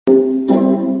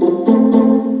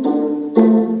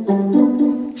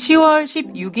10월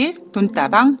 16일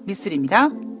돈다방 미쓰리입니다.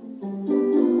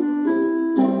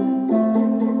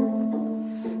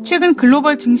 최근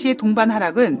글로벌 증시의 동반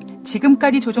하락은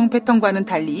지금까지 조정 패턴과는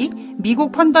달리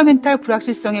미국 펀더멘탈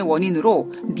불확실성의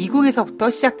원인으로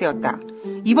미국에서부터 시작되었다.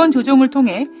 이번 조정을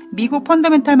통해 미국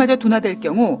펀더멘탈마저 둔화될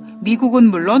경우 미국은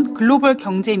물론 글로벌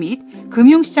경제 및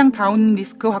금융시장 다운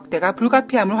리스크 확대가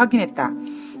불가피함을 확인했다.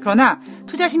 그러나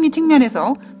투자심리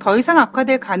측면에서 더 이상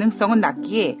악화될 가능성은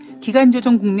낮기에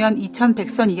기간조정 국면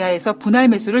 2100선 이하에서 분할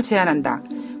매수를 제한한다.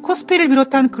 코스피를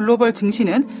비롯한 글로벌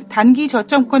증시는 단기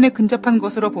저점권에 근접한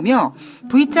것으로 보며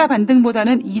V자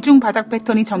반등보다는 이중 바닥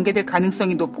패턴이 전개될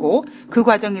가능성이 높고 그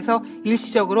과정에서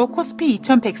일시적으로 코스피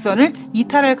 2100선을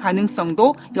이탈할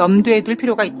가능성도 염두에 둘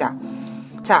필요가 있다.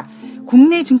 자,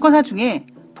 국내 증권사 중에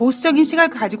보수적인 시각을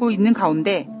가지고 있는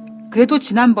가운데 그래도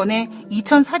지난번에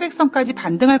 2400선까지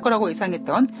반등할 거라고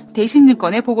예상했던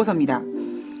대신증권의 보고서입니다.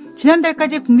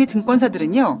 지난달까지 국내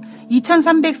증권사들은요,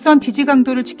 2300선 지지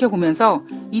강도를 지켜보면서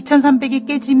 2300이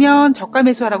깨지면 저가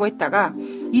매수하라고 했다가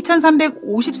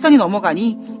 2350선이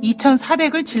넘어가니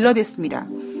 2400을 질러댔습니다.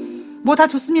 뭐 다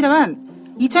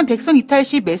좋습니다만 2100선 이탈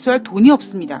시 매수할 돈이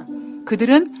없습니다.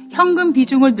 그들은 현금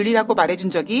비중을 늘리라고 말해준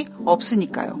적이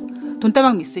없으니까요.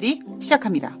 돈다방 미쓰리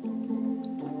시작합니다.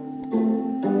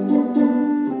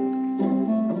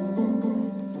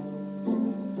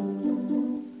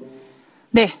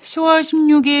 네, 10월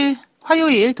 16일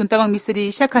화요일 돈다방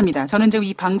미쓰리 시작합니다. 저는 지금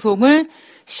이 방송을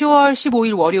 10월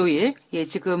 15일 월요일,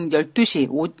 지금 12시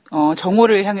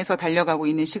정오를 향해서 달려가고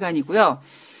있는 시간이고요.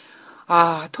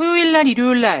 토요일 날,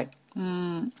 일요일 날,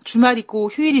 주말이고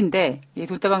휴일인데,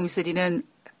 돈다방 미쓰리는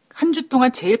한 주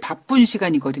동안 제일 바쁜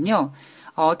시간이거든요.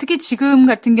 특히 지금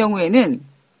같은 경우에는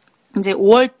이제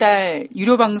 5월 달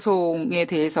유료 방송에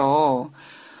대해서,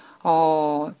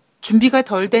 준비가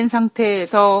덜 된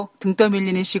상태에서 등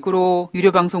떠밀리는 식으로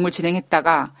유료 방송을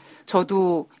진행했다가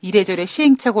저도 이래저래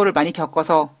시행착오를 많이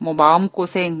겪어서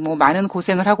마음고생, 많은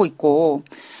고생을 하고 있고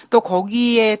또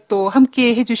거기에 또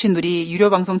함께 해주신 우리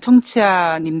유료 방송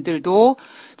청취자님들도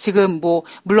지금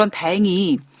물론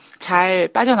다행히 잘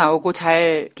빠져나오고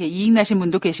잘 이렇게 이익 나신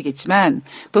분도 계시겠지만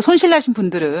또 손실 나신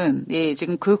분들은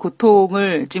지금 그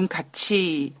고통을 지금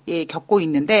같이 겪고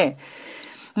있는데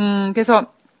그래서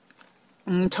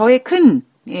저의 큰,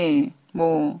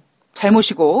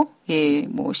 잘못이고,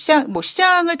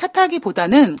 시장을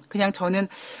탓하기보다는 그냥 저는,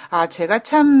 제가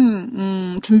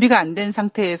참, 준비가 안 된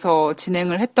상태에서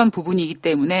진행을 했던 부분이기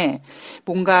때문에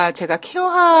뭔가 제가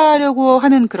케어하려고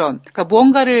하는 그러니까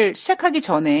무언가를 시작하기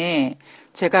전에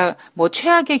제가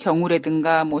최악의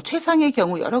경우라든가 최상의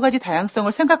경우 여러 가지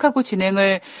다양성을 생각하고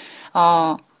진행을,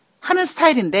 하는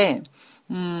스타일인데,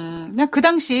 그냥 그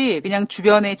당시 그냥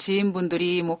주변의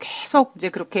지인분들이 계속 이제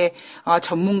그렇게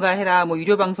전문가 해라,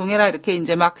 유료 방송 해라 이렇게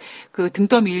이제 막 그 등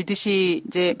떠밀듯이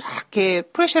이제 막 이렇게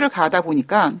프레셔를 가하다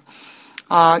보니까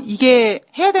이게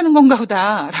해야 되는 건가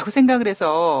보다라고 생각을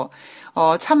해서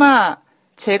차마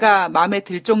제가 마음에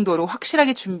들 정도로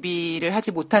확실하게 준비를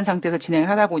하지 못한 상태에서 진행을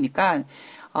하다 보니까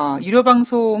유료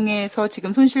방송에서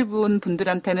지금 손실본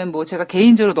분들한테는 제가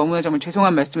개인적으로 너무나 정말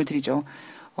죄송한 말씀을 드리죠.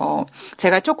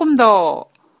 제가 조금 더,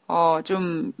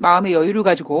 좀 마음의 여유를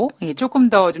가지고, 조금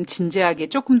더 좀 진지하게,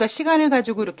 조금 더 시간을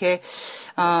가지고 이렇게,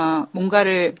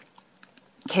 뭔가를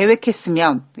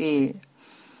계획했으면,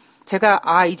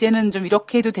 제가, 이제는 좀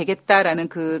이렇게 해도 되겠다라는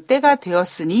그 때가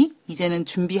되었으니, 이제는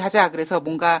준비하자. 그래서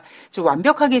뭔가 좀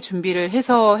완벽하게 준비를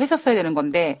했었어야 되는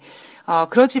건데,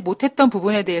 그러지 못했던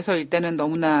부분에 대해서 일단은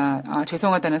너무나,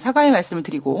 죄송하다는 사과의 말씀을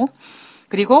드리고,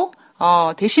 그리고,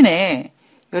 대신에,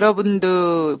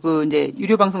 여러분들, 이제,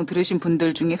 유료 방송 들으신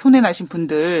분들 중에 손해 나신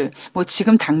분들,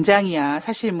 지금 당장이야.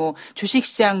 사실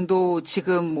주식시장도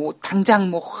지금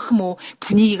당장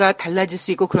분위기가 달라질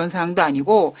수 있고 그런 상황도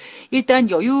아니고, 일단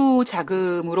여유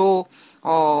자금으로,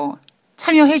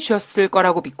 참여해 주셨을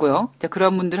거라고 믿고요.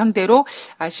 그런 분들 상대로,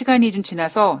 시간이 좀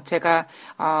지나서 제가,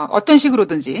 어떤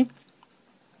식으로든지,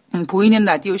 보이는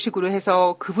라디오식으로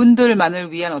해서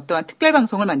그분들만을 위한 어떠한 특별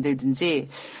방송을 만들든지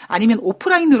아니면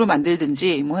오프라인으로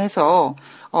만들든지 해서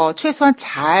최소한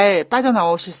잘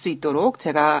빠져나오실 수 있도록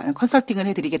제가 컨설팅을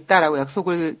해드리겠다라고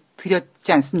약속을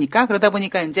드렸지 않습니까? 그러다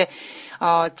보니까 이제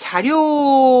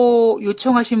자료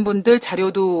요청하신 분들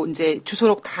자료도 이제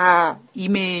주소록 다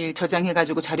이메일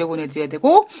저장해가지고 자료 보내드려야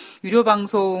되고 유료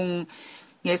방송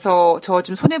에서 저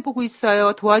지금 손해보고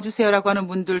있어요. 도와주세요라고 하는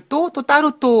분들도 또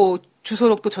따로 또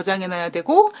주소록도 저장해놔야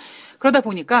되고 그러다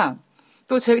보니까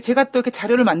또 제가 또 이렇게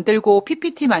자료를 만들고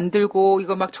PPT 만들고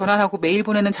이거 막 전환하고 메일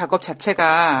보내는 작업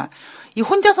자체가 이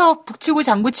혼자서 북치고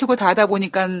장구치고 다 하다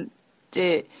보니까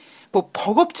이제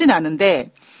버겁진 않은데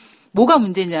뭐가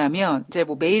문제냐면, 이제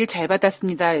뭐 메일 잘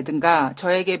받았습니다라든가,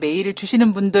 저에게 메일을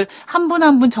주시는 분들 한 분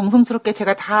한 분 정성스럽게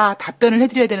제가 다 답변을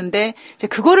해드려야 되는데, 이제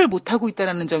그거를 못하고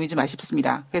있다는 점이 좀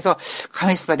아쉽습니다. 그래서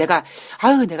가만히 있어봐. 내가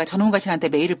전문가신한테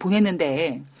메일을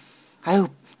보냈는데,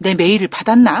 내 메일을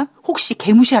받았나? 혹시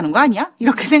개무시하는 거 아니야?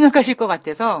 이렇게 생각하실 것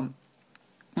같아서,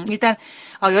 일단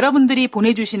여러분들이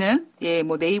보내주시는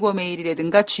뭐 네이버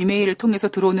메일이라든가 G메일을 통해서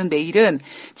들어오는 메일은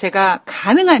제가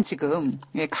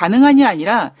가능한이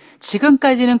아니라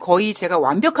지금까지는 거의 제가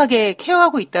완벽하게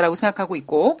케어하고 있다라고 생각하고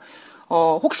있고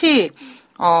혹시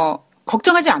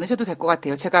걱정하지 않으셔도 될 것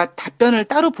같아요. 제가 답변을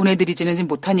따로 보내드리지는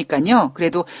못하니까요.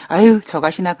 그래도 저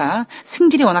가시나가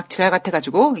승질이 워낙 지랄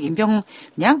같아가지고 인병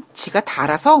그냥 지가 다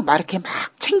알아서 막 이렇게 막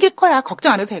챙길 거야.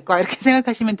 걱정 안 해도 될 거야. 이렇게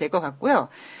생각하시면 될 것 같고요.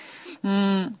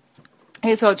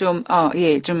 해서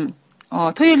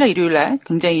토요일날, 일요일날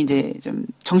굉장히 이제 좀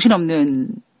정신없는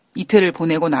이틀을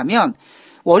보내고 나면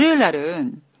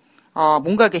월요일날은,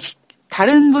 뭔가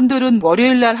다른 분들은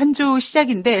월요일날 한 주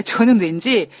시작인데 저는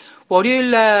왠지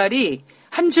월요일날이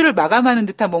한 주를 마감하는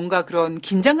듯한 뭔가 그런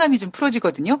긴장감이 좀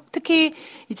풀어지거든요. 특히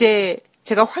이제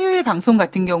제가 화요일 방송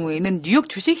같은 경우에는 뉴욕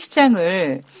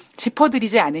주식시장을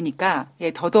짚어드리지 않으니까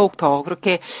더더욱 더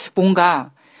그렇게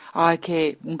뭔가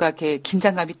이렇게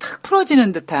긴장감이 탁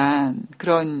풀어지는 듯한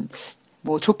그런,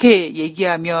 뭐, 좋게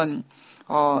얘기하면,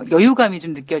 여유감이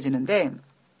좀 느껴지는데,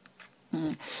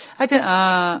 하여튼,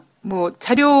 뭐,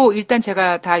 자료 일단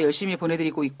제가 다 열심히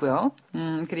보내드리고 있고요.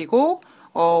 그리고,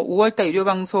 5월달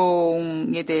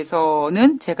유료방송에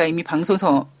대해서는 제가 이미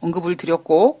방송에서 언급을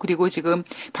드렸고, 그리고 지금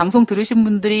방송 들으신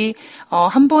분들이,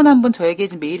 한 분 한 분 저에게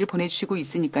지금 메일을 보내주시고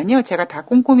있으니까요. 제가 다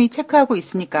꼼꼼히 체크하고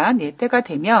있으니까, 때가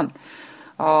되면,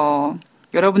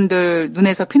 여러분들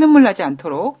눈에서 피눈물 나지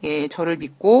않도록, 저를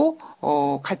믿고,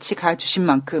 같이 가주신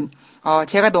만큼,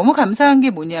 제가 너무 감사한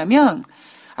게 뭐냐면,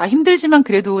 힘들지만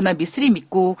그래도 나 미쓰리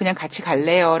믿고 그냥 같이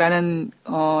갈래요. 라는,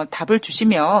 답을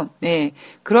주시면,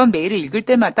 그런 메일을 읽을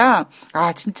때마다,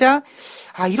 진짜,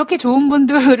 이렇게 좋은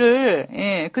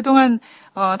분들을, 그동안,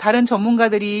 다른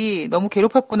전문가들이 너무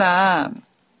괴롭혔구나.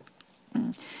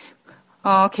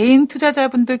 개인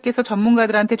투자자분들께서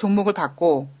전문가들한테 종목을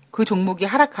받고, 그 종목이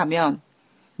하락하면,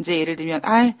 이제 예를 들면,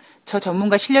 저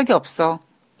전문가 실력이 없어.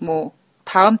 뭐,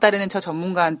 다음 달에는 저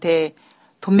전문가한테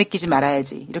돈 맡기지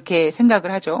말아야지. 이렇게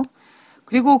생각을 하죠.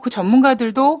 그리고 그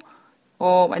전문가들도,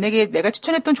 만약에 내가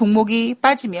추천했던 종목이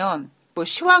빠지면, 뭐,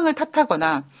 시황을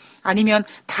탓하거나, 아니면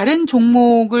다른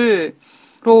종목으로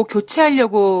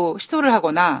교체하려고 시도를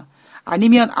하거나,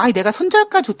 아니면, 내가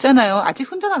손절가 줬잖아요. 아직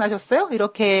손절 안 하셨어요?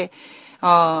 이렇게,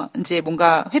 이제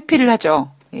뭔가 회피를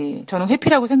하죠. 저는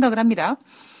회피라고 생각을 합니다.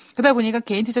 그러다 보니까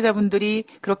개인 투자자분들이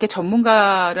그렇게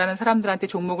전문가라는 사람들한테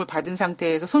종목을 받은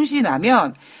상태에서 손실이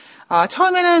나면,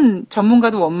 처음에는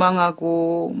전문가도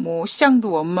원망하고, 뭐,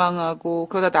 시장도 원망하고,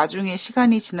 그러다 나중에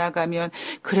시간이 지나가면,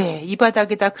 그래, 이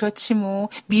바닥이다, 그렇지, 뭐,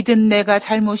 믿은 내가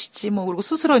잘못이지, 뭐, 그리고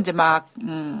스스로 이제 막,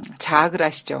 자학을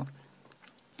하시죠.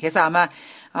 그래서 아마,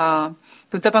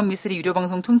 돈다방 미쓰리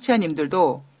유료방송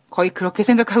청취자님들도 거의 그렇게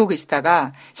생각하고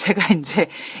계시다가 제가 이제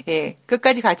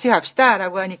끝까지 같이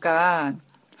갑시다라고 하니까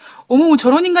어머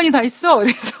저런 인간이 다 있어.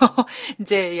 그래서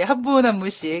이제 한 분 한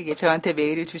분씩 저한테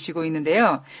메일을 주시고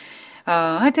있는데요.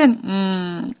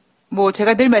 하여튼 뭐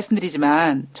제가 늘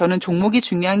말씀드리지만 저는 종목이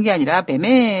중요한 게 아니라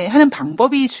매매하는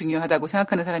방법이 중요하다고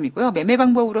생각하는 사람이고요. 매매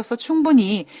방법으로서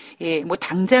충분히 뭐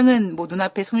당장은 뭐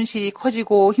눈앞에 손실이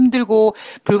커지고 힘들고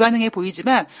불가능해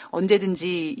보이지만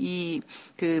언제든지 이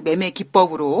그 매매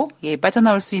기법으로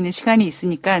빠져나올 수 있는 시간이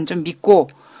있으니까 좀 믿고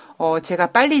제가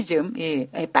빨리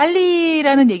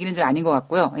빨리라는 얘기는 좀 아닌 것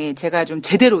같고요. 제가 좀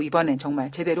제대로 이번엔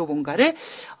정말 제대로 뭔가를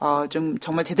좀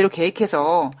정말 제대로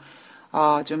계획해서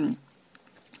좀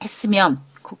했으면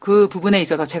그 부분에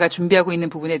있어서 제가 준비하고 있는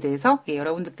부분에 대해서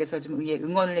여러분들께서 좀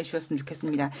응원을 해주셨으면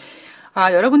좋겠습니다.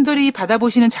 여러분들이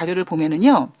받아보시는 자료를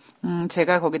보면은요,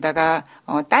 제가 거기다가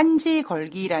딴지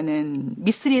걸기라는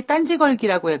미쓰리의 딴지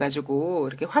걸기라고 해가지고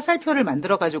이렇게 화살표를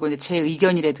만들어가지고 이제 제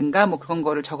의견이라든가 뭐 그런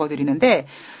거를 적어드리는데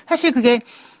사실 그게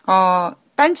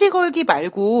딴지 걸기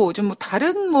말고 좀 뭐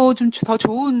다른 뭐 좀 더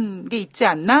좋은 게 있지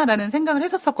않나라는 생각을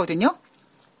했었거든요.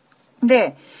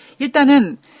 근데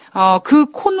일단은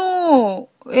그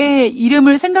코너의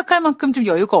이름을 생각할 만큼 좀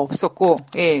여유가 없었고,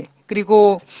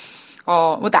 그리고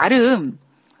뭐 나름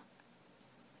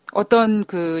어떤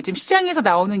지금 시장에서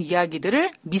나오는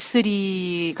이야기들을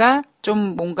미쓰리가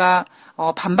좀 뭔가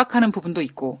반박하는 부분도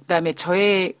있고, 그다음에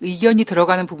저의 의견이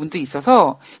들어가는 부분도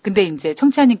있어서, 근데 이제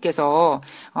청취자님께서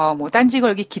뭐 딴지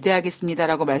걸기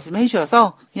기대하겠습니다라고 말씀해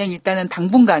주셔서 그냥 일단은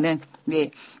당분간은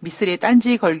미쓰리의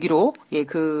딴지 걸기로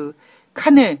그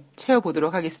칸을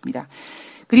채워보도록 하겠습니다.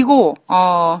 그리고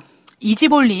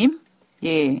이지볼님,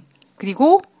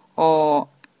 그리고,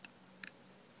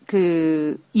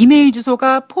 그, 이메일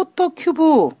주소가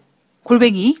포토큐브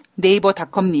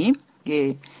네이버닷컴님.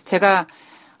 예. 제가,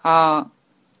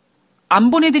 안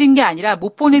보내드린 게 아니라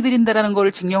못 보내드린다라는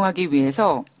거를 증명하기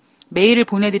위해서 메일을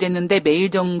보내드렸는데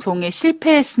메일 전송에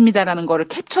실패했습니다라는 거를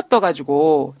캡처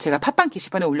떠가지고 제가 팟빵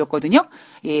게시판에 올렸거든요.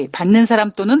 예, 받는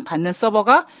사람 또는 받는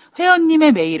서버가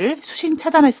회원님의 메일을 수신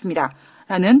차단했습니다.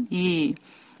 라는 이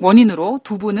원인으로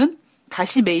두 분은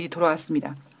다시 메일이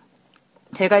돌아왔습니다.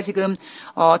 제가 지금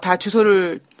다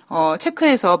주소를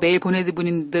체크해서 메일 보내드린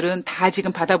분들은 다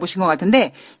지금 받아보신 것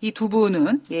같은데 이 두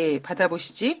분은 예,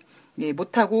 받아보시지 예,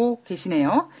 못하고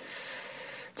계시네요.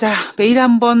 자, 메일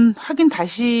한번 확인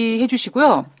다시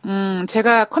해주시고요.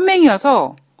 제가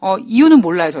컴맹이어서, 이유는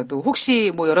몰라요, 저도.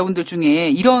 혹시 뭐 여러분들 중에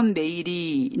이런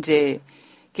메일이 이제,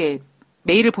 이렇게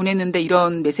메일을 보냈는데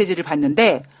이런 메시지를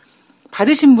봤는데,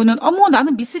 받으신 분은, 어머,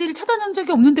 나는 미쓰리를 차단한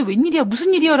적이 없는데 웬일이야,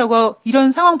 무슨 일이야, 라고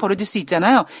이런 상황 벌어질 수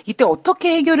있잖아요. 이때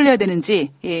어떻게 해결을 해야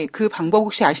되는지, 예, 그 방법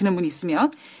혹시 아시는 분이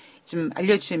있으면 좀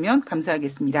알려주시면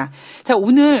감사하겠습니다. 자,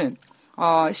 오늘,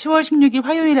 10월 16일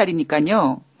화요일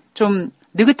날이니까요. 좀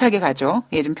느긋하게 가죠.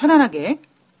 예, 좀 편안하게.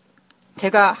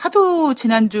 제가 하도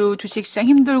지난주 주식시장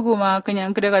힘들고 막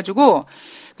그냥 그래가지고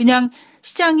그냥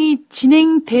시장이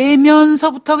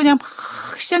진행되면서부터 그냥 막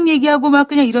시장 얘기하고 막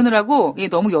그냥 이러느라고 예,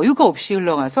 너무 여유가 없이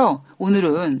흘러가서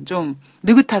오늘은 좀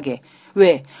느긋하게.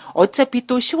 왜? 어차피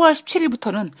또 10월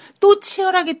 17일부터는 또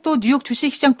치열하게 또 뉴욕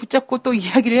주식시장 붙잡고 또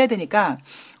이야기를 해야 되니까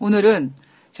오늘은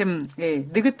좀 예,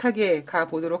 느긋하게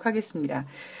가보도록 하겠습니다.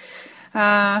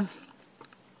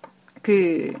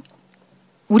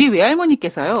 우리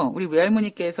외할머니께서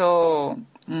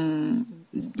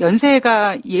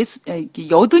연세가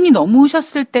여든이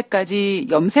넘으셨을 때까지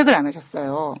염색을 안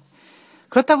하셨어요.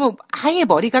 그렇다고 아예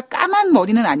머리가 까만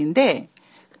머리는 아닌데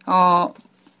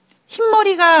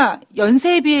흰머리가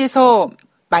연세에 비해서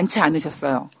많지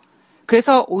않으셨어요.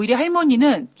 그래서 오히려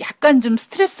할머니는 약간 좀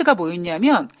스트레스가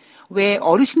뭐였냐면 왜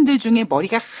어르신들 중에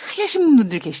머리가 하얘신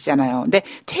분들 계시잖아요. 근데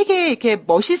되게 이렇게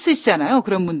멋있으시잖아요.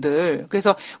 그런 분들.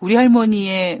 그래서 우리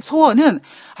할머니의 소원은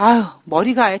아유,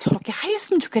 머리가 아예 저렇게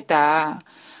하얘으면 좋겠다.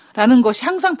 라는 것이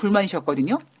항상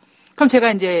불만이셨거든요. 그럼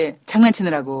제가 이제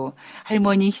장난치느라고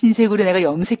할머니 흰색으로 내가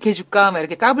염색해 줄까? 막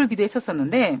이렇게 까불기도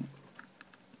했었었는데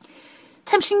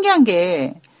참 신기한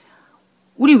게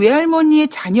우리 외할머니의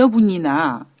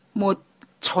자녀분이나 뭐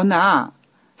저나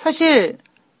사실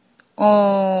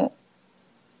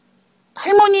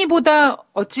할머니보다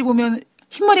어찌 보면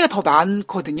흰머리가 더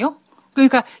많거든요.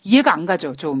 그러니까 이해가 안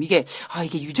가죠. 좀 이게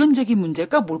유전적인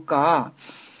문제일까 뭘까?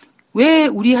 왜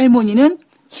우리 할머니는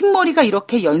흰머리가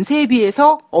이렇게 연세에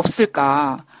비해서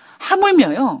없을까?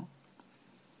 하물며요.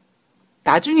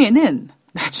 나중에는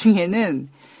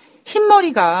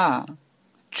흰머리가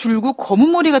줄고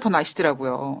검은 머리가 더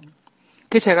나시더라고요.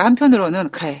 그래서 제가 한편으로는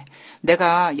그래.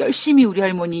 내가 열심히 우리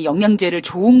할머니 영양제를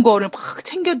좋은 거를 막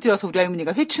챙겨드려서 우리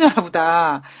할머니가 회춘하나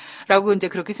보다. 라고 이제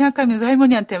그렇게 생각하면서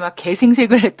할머니한테 막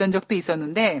개생색을 했던 적도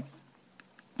있었는데,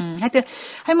 하여튼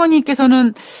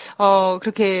할머니께서는,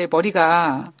 그렇게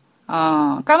머리가,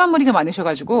 까만 머리가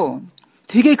많으셔가지고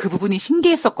되게 그 부분이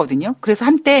신기했었거든요. 그래서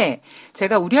한때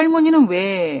제가 우리 할머니는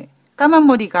왜 까만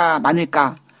머리가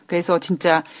많을까? 그래서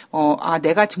진짜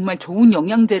내가 정말 좋은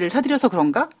영양제를 사드려서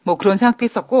그런가? 뭐 그런 생각도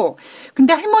했었고.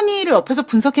 근데 할머니를 옆에서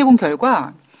분석해 본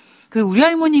결과 그 우리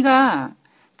할머니가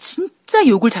진짜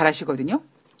욕을 잘하시거든요.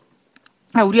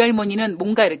 우리 할머니는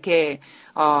뭔가 이렇게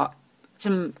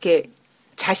좀 이렇게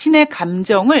자신의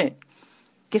감정을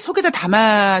이렇게 속에다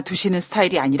담아 두시는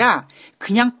스타일이 아니라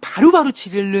그냥 바로바로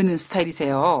지르는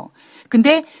스타일이세요.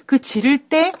 근데 그 지를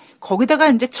때 거기다가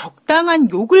이제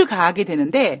적당한 욕을 가하게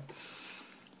되는데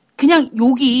그냥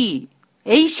욕이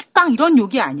에이식빵 이런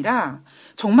욕이 아니라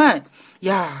정말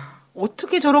야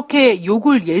어떻게 저렇게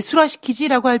욕을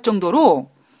예술화시키지라고 할 정도로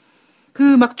그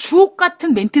막 주옥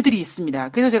같은 멘트들이 있습니다.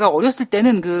 그래서 제가 어렸을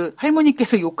때는 그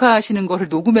할머니께서 욕하시는 거를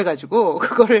녹음해가지고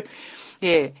그거를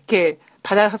예 이렇게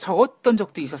받아서 적었던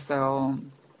적도 있었어요.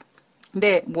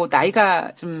 근데 뭐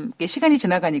나이가 좀 시간이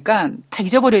지나가니까 다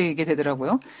잊어버리게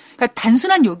되더라고요. 그러니까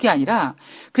단순한 욕이 아니라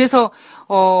그래서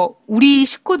우리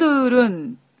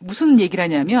식구들은 무슨 얘기를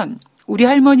하냐면 우리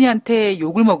할머니한테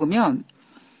욕을 먹으면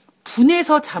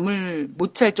분해서 잠을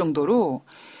못 잘 정도로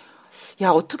야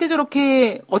어떻게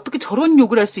저런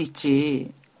욕을 할 수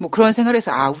있지 뭐 그런 생각을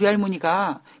해서 우리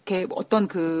할머니가 이렇게 어떤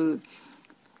그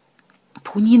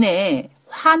본인의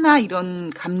화나 이런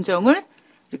감정을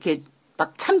이렇게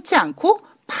막 참지 않고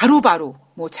바로바로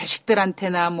뭐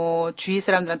자식들한테나 뭐 주위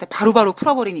사람들한테 바로바로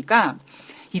풀어버리니까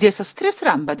이래서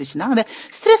스트레스를 안 받으시나? 근데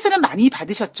스트레스는 많이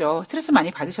받으셨죠. 스트레스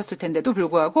많이 받으셨을 텐데도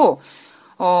불구하고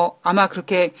아마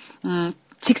그렇게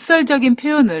직설적인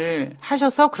표현을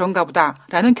하셔서 그런가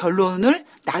보다라는 결론을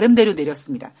나름대로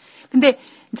내렸습니다. 근데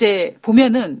이제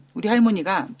보면은 우리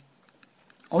할머니가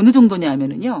어느 정도냐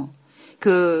하면은요.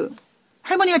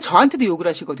 할머니가 저한테도 욕을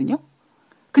하시거든요.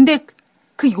 근데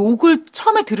그 욕을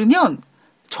처음에 들으면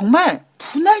정말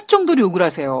분할 정도로 욕을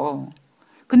하세요.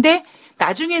 근데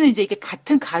나중에는 이제 이게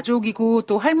같은 가족이고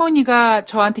또 할머니가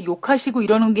저한테 욕하시고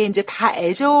이러는 게 이제 다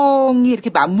애정이 이렇게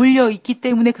맞물려 있기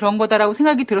때문에 그런 거다라고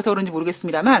생각이 들어서 그런지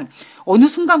모르겠습니다만 어느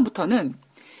순간부터는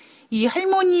이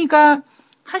할머니가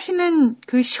하시는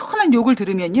그 시원한 욕을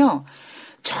들으면요.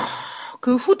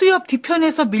 그 후드 옆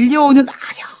뒤편에서 밀려오는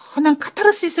아련한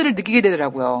카타르시스를 느끼게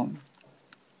되더라고요.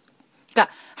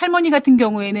 그러니까 할머니 같은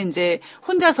경우에는 이제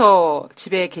혼자서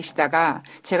집에 계시다가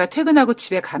제가 퇴근하고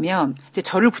집에 가면 이제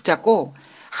저를 붙잡고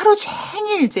하루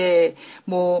종일 이제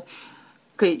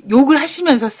욕을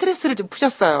하시면서 스트레스를 좀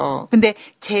푸셨어요. 근데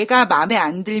제가 마음에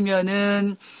안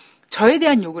들면은 저에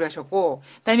대한 욕을 하셨고,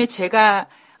 그다음에 제가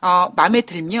마음에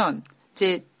들면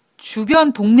이제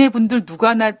주변 동네 분들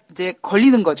누가나 이제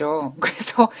걸리는 거죠.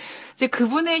 그래서 이제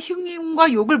그분의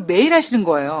흉흉과 욕을 매일 하시는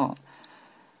거예요.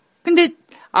 근데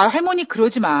할머니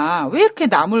그러지 마. 왜 이렇게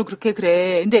남을 그렇게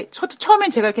그래. 근데 저도 처음엔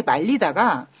제가 이렇게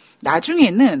말리다가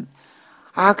나중에는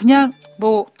그냥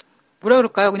뭐라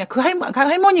그럴까요? 그냥 그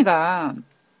할머니가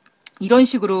이런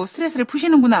식으로 스트레스를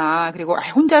푸시는구나. 그리고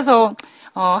혼자서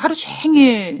하루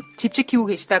종일 집 지키고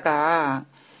계시다가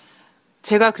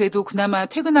제가 그래도 그나마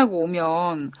퇴근하고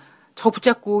오면 저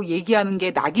붙잡고 얘기하는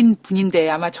게 낙인 분인데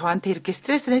아마 저한테 이렇게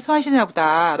스트레스를 해소하시나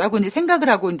보다라고 이제 생각을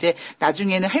하고 이제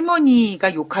나중에는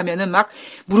할머니가 욕하면은 막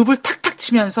무릎을 탁탁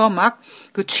치면서 막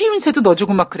그 추임새도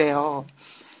넣어주고 막 그래요.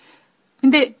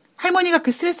 근데 할머니가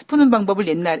그 스트레스 푸는 방법을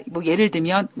예를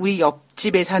들면 우리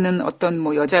옆집에 사는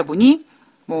어떤 여자분이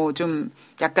좀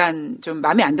약간 좀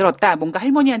마음에 안 들었다. 뭔가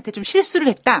할머니한테 좀 실수를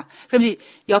했다. 그럼 이제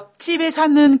옆집에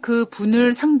사는 그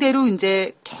분을 상대로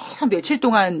이제 계속 며칠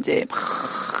동안 이제 막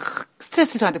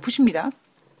스트레스를 저한테 푸십니다.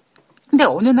 근데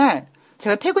어느 날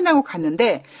제가 퇴근하고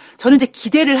갔는데 저는 이제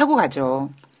기대를 하고 가죠.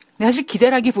 근데 사실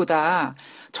기대라기보다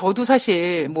저도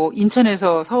사실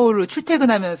인천에서 서울로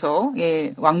출퇴근하면서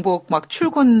왕복 막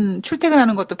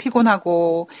출퇴근하는 것도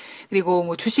피곤하고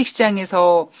그리고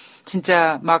주식시장에서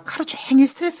진짜 막 하루 종일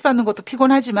스트레스 받는 것도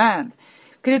피곤하지만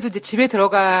그래도 이제 집에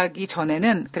들어가기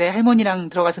전에는 그래 할머니랑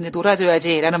들어가서 이제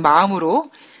놀아줘야지라는 마음으로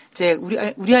이제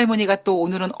우리 할머니가 또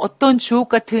오늘은 어떤 주옥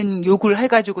같은 욕을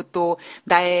해가지고 또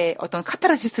나의 어떤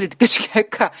카타르시스를 느껴지게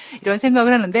할까 이런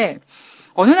생각을 하는데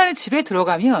어느 날에 집에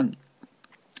들어가면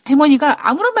할머니가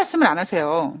아무런 말씀을 안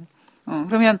하세요.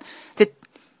 그러면 이제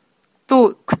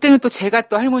또 그때는 또 제가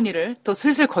또 할머니를 또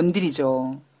슬슬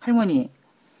건드리죠. 할머니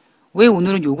왜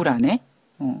오늘은 욕을 안 해?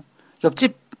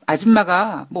 옆집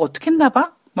아줌마가 어떻게 했나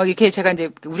봐? 막 이렇게 제가 이제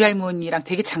우리 할머니랑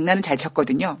되게 장난을 잘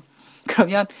쳤거든요.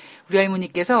 그러면 우리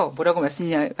할머니께서 뭐라고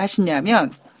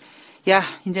말씀하시냐면 야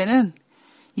이제는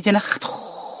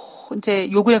하도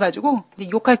이제 욕을 해가지고 이제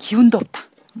욕할 기운도 없다.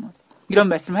 이런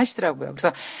말씀을 하시더라고요.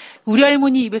 그래서 우리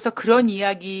할머니 입에서 그런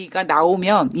이야기가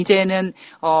나오면 이제는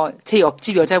제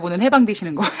옆집 여자분은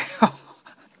해방되시는 거예요.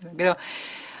 그래서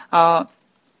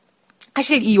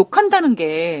사실 이 욕한다는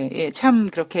게 참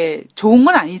그렇게 좋은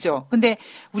건 아니죠. 근데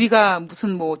우리가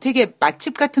무슨 되게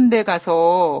맛집 같은 데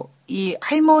가서 이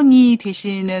할머니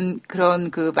되시는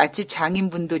그런 그 맛집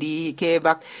장인분들이 이렇게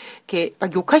막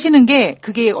욕하시는 게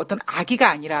그게 어떤 악의가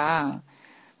아니라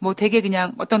되게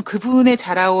그냥 어떤 그분의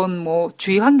자라온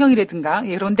주위 환경이라든가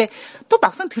그런데 또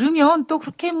막상 들으면 또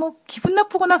그렇게 기분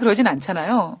나쁘거나 그러진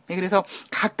않잖아요. 그래서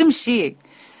가끔씩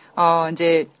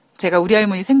이제 제가 우리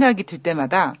할머니 생각이 들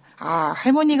때마다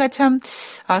할머니가 참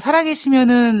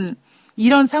살아계시면은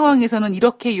이런 상황에서는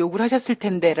이렇게 욕을 하셨을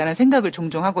텐데라는 생각을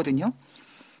종종 하거든요.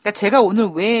 그러니까 제가 오늘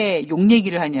왜 욕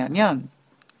얘기를 하냐면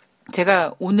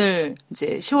제가 오늘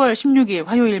이제 10월 16일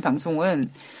화요일 방송은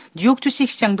뉴욕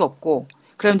주식시장도 없고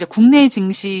그럼 이제 국내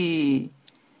증시에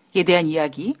대한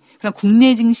이야기, 그럼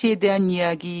국내 증시에 대한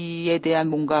이야기에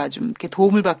대한 뭔가 좀 이렇게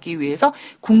도움을 받기 위해서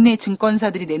국내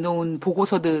증권사들이 내놓은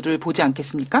보고서들을 보지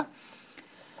않겠습니까?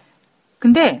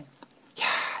 근데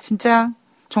진짜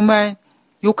정말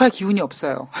욕할 기운이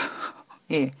없어요.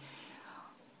 예.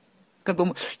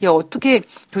 그러니까 어떻게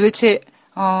도대체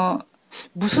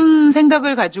무슨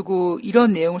생각을 가지고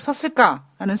이런 내용을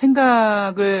썼을까라는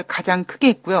생각을 가장 크게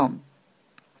했고요.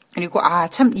 그리고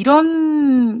참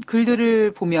이런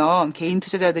글들을 보면 개인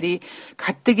투자자들이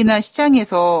가뜩이나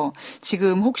시장에서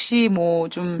지금 혹시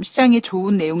좀 시장에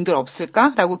좋은 내용들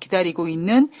없을까라고 기다리고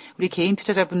있는 우리 개인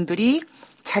투자자분들이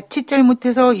자칫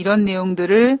잘못해서 이런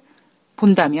내용들을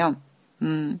본다면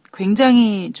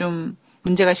굉장히 좀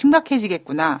문제가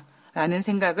심각해지겠구나라는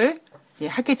생각을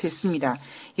하게 됐습니다.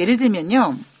 예를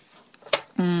들면요.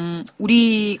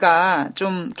 우리가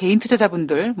좀 개인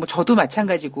투자자분들, 뭐 저도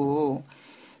마찬가지고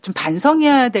좀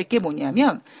반성해야 될 게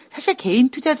뭐냐면 사실 개인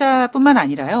투자자뿐만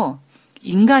아니라요.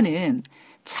 인간은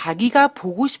자기가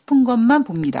보고 싶은 것만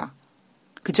봅니다.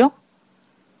 그죠?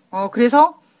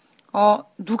 그래서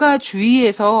누가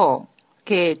주위에서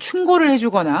이렇게 충고를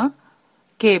해주거나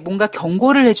이렇게 뭔가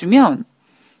경고를 해주면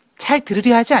잘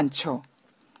들으려 하지 않죠.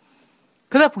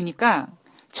 그러다 보니까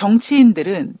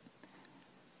정치인들은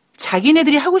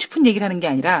자기네들이 하고 싶은 얘기를 하는 게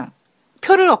아니라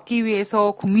표를 얻기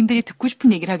위해서 국민들이 듣고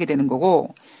싶은 얘기를 하게 되는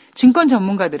거고, 증권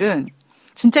전문가들은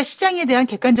진짜 시장에 대한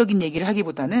객관적인 얘기를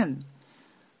하기보다는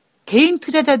개인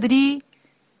투자자들이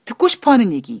듣고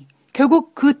싶어하는 얘기,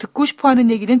 결국 그 듣고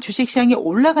싶어하는 얘기는 주식시장에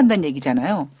올라간다는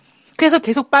얘기잖아요. 그래서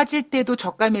계속 빠질 때도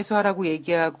저가 매수하라고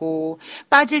얘기하고,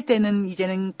 빠질 때는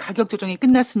이제는 가격 조정이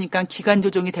끝났으니까 기간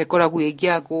조정이 될 거라고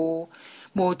얘기하고,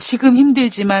 뭐 지금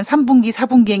힘들지만 3분기,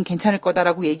 4분기엔 괜찮을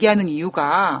거다라고 얘기하는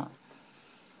이유가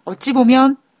어찌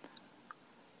보면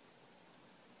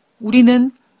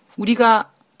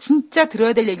우리가 진짜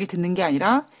들어야 될 얘기를 듣는 게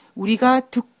아니라 우리가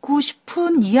듣고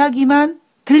싶은 이야기만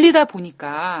들리다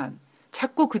보니까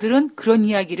자꾸 그들은 그런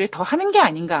이야기를 더 하는 게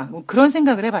아닌가, 뭐 그런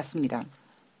생각을 해봤습니다.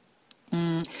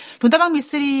 돈다방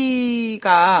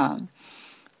미스터리가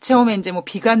처음에 이제 뭐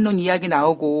비관론 이야기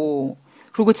나오고,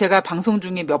 그리고 제가 방송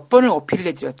중에 몇 번을 어필을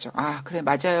해드렸죠. 아, 그래,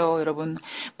 맞아요. 여러분,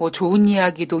 뭐 좋은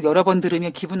이야기도 여러 번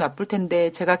들으면 기분 나쁠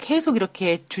텐데, 제가 계속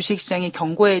이렇게 주식시장의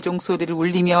경고의 종소리를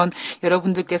울리면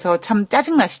여러분들께서 참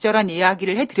짜증나시죠란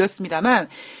이야기를 해드렸습니다만,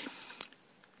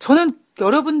 저는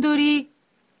여러분들이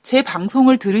제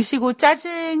방송을 들으시고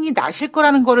짜증이 나실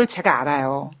거라는 거를 제가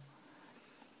알아요.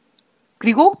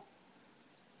 그리고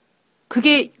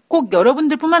그게 꼭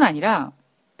여러분들뿐만 아니라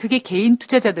그게 개인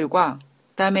투자자들과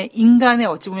그다음에 인간의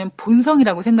어찌 보면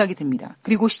본성이라고 생각이 듭니다.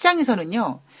 그리고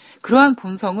시장에서는요, 그러한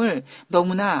본성을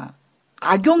너무나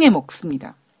악용해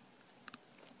먹습니다.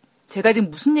 제가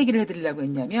지금 무슨 얘기를 해드리려고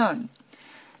했냐면,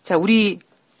 자, 우리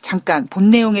잠깐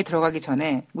본 내용에 들어가기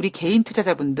전에 우리 개인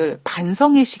투자자분들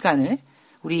반성의 시간을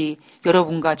우리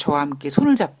여러분과 저와 함께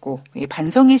손을 잡고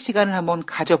반성의 시간을 한번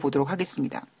가져보도록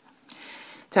하겠습니다.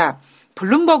 자,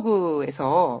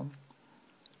 블룸버그에서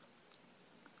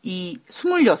이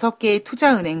 26개의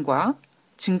투자은행과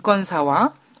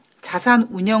증권사와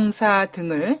자산운용사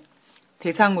등을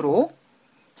대상으로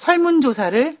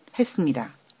설문조사를 했습니다.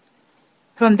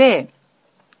 그런데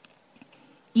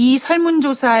이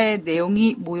설문조사의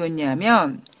내용이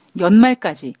뭐였냐면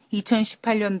연말까지,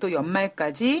 2018년도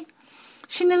연말까지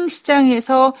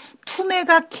신흥시장에서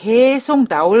투매가 계속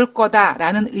나올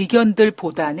거다라는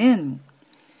의견들보다는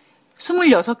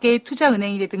 26개의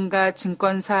투자은행이라든가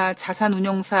증권사,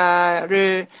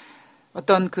 자산운용사를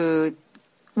어떤 그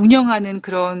운영하는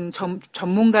그런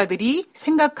전문가들이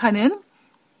생각하는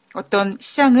어떤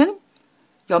시장은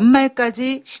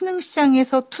연말까지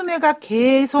신흥시장에서 투매가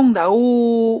계속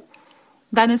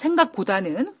나온다는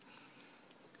생각보다는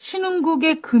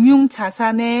신흥국의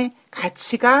금융자산의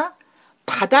가치가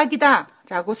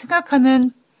바닥이다라고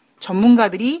생각하는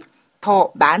전문가들이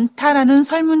더 많다라는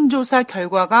설문조사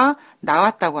결과가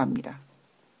나왔다고 합니다.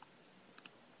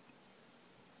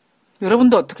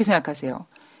 여러분도 어떻게 생각하세요?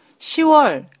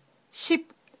 10월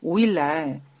 15일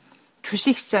날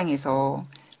주식시장에서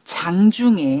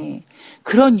장중에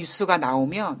그런 뉴스가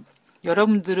나오면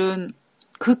여러분들은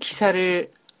그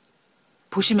기사를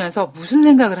보시면서 무슨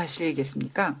생각을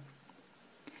하시겠습니까?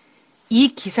 이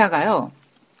기사가요,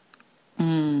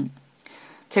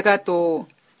 제가 또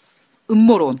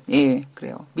음모론, 예,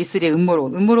 그래요. 미쓰리의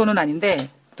음모론은 아닌데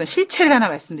어떤 실체를 하나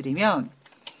말씀드리면,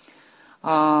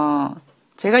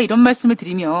 제가 이런 말씀을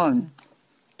드리면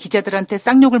기자들한테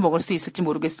쌍욕을 먹을 수 있을지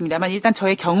모르겠습니다만 일단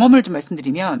저의 경험을 좀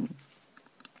말씀드리면,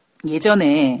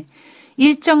 예전에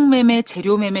일정 매매,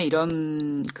 재료 매매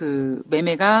이런 그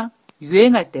매매가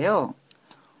유행할 때요,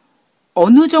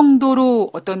 어느 정도로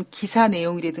어떤 기사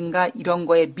내용이라든가 이런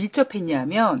거에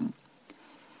밀접했냐면,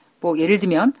 뭐 예를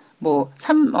들면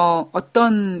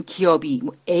어떤 기업이,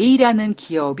 A라는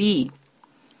기업이,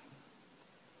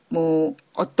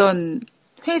 어떤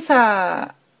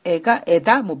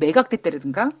회사에다,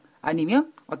 매각됐다든가,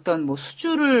 아니면 어떤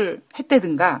수주를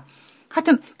했다든가,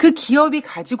 하여튼 그 기업이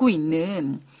가지고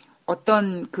있는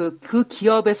어떤 그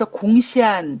기업에서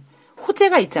공시한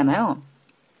호재가 있잖아요.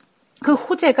 그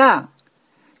호재가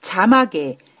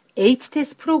자막에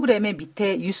HTS 프로그램의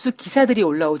밑에 뉴스 기사들이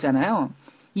올라오잖아요.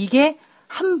 이게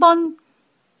한번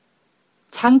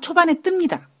장 초반에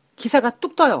뜹니다. 기사가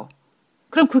뚝 떠요.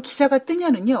 그럼 그 기사가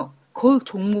뜨면은요, 그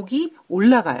종목이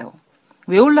올라가요.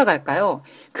 왜 올라갈까요?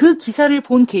 그 기사를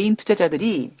본 개인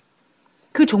투자자들이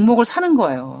그 종목을 사는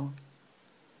거예요.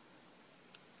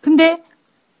 근데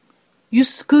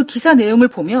그 기사 내용을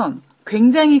보면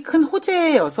굉장히 큰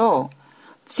호재여서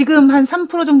지금 한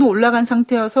 3% 정도 올라간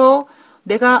상태여서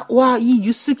내가 이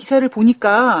뉴스 기사를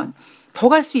보니까 더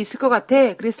갈 수 있을 것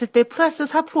같아. 그랬을 때 플러스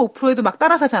 4%, 5%에도 막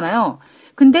따라 사잖아요.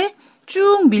 근데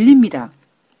쭉 밀립니다.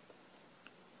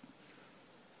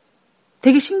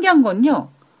 되게 신기한 건요.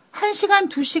 1시간,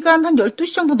 2시간, 한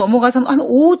 12시 정도 넘어가서 한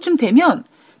오후쯤 되면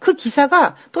그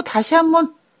기사가 또 다시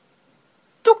한번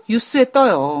뚝 뉴스에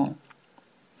떠요.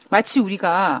 마치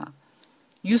우리가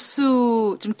뉴스,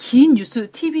 좀 긴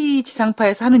뉴스, TV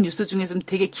지상파에서 하는 뉴스 중에서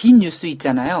되게 긴 뉴스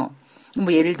있잖아요.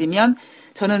 뭐 예를 들면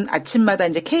저는 아침마다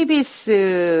이제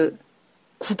KBS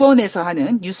 9번에서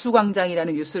하는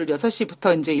뉴스광장이라는 뉴스를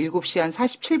 6시부터 이제 7시 한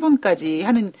 47분까지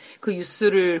하는 그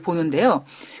뉴스를 보는데요.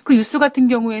 그 뉴스 같은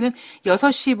경우에는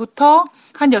 6시부터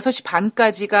한 6시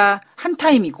반까지가 한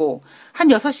타임이고, 한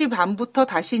 6시 반부터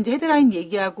다시 이제 헤드라인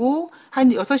얘기하고, 한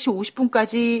 6시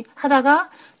 50분까지 하다가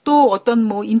또 어떤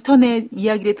뭐 인터넷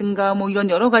이야기라든가 뭐 이런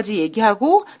여러 가지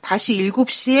얘기하고, 다시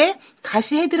 7시에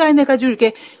다시 헤드라인 해가지고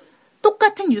이렇게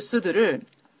똑같은 뉴스들을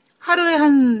하루에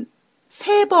한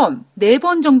 3번,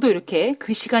 4번 정도 이렇게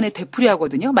그 시간에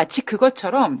되풀이하거든요. 마치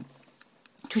그것처럼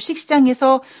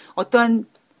주식시장에서 어떠한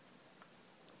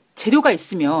재료가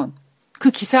있으면,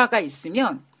 그 기사가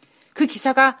있으면 그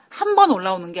기사가 한 번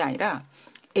올라오는 게 아니라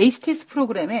HTS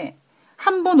프로그램에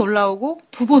한 번 올라오고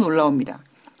 2번 올라옵니다.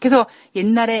 그래서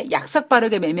옛날에 약삭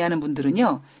빠르게 매매하는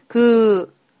분들은요,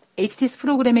 그 HTS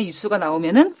프로그램에 뉴스가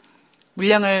나오면은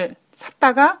물량을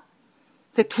샀다가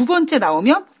두 번째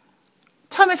나오면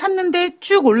처음에 샀는데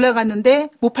쭉 올라갔는데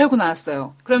못 팔고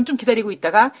나왔어요. 그럼 좀 기다리고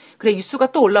있다가 그래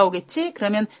뉴스가 또 올라오겠지?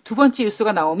 그러면 두 번째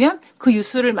뉴스가 나오면 그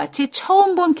뉴스를 마치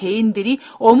처음 본 개인들이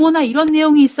어머나 이런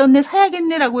내용이 있었네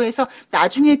사야겠네라고 해서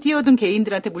나중에 뛰어든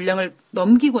개인들한테 물량을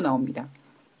넘기고 나옵니다.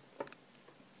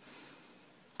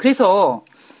 그래서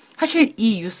사실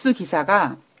이 뉴스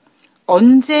기사가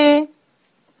언제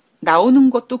나오는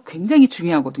것도 굉장히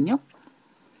중요하거든요.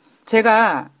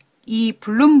 제가 이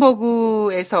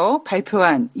블룸버그에서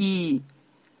발표한 이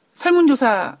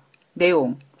설문조사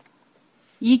내용,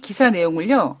 이 기사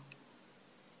내용을요,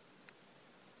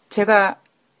 제가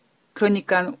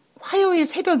그러니까 화요일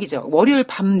새벽이죠. 월요일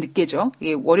밤 늦게죠.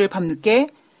 이게 월요일 밤 늦게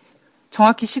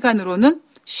정확히 시간으로는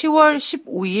 10월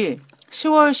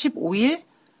 15일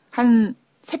한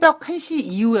새벽 1시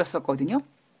이후였었거든요.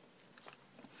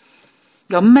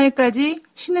 연말까지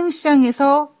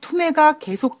신흥시장에서 투매가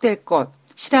계속될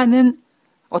것이라는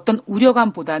어떤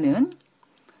우려감보다는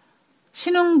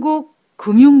신흥국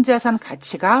금융자산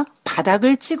가치가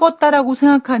바닥을 찍었다라고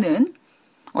생각하는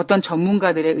어떤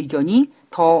전문가들의 의견이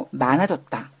더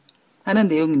많아졌다라는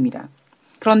내용입니다.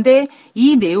 그런데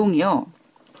이 내용이요,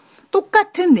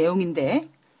 똑같은 내용인데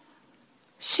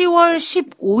 10월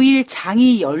 15일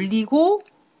장이 열리고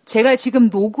제가 지금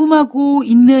녹음하고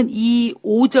있는 이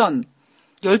오전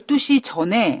 12시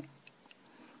전에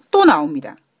또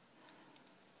나옵니다.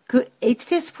 그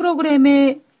HTS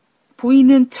프로그램에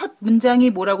보이는 첫 문장이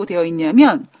뭐라고 되어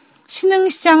있냐면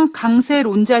신흥시장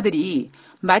강세론자들이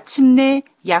마침내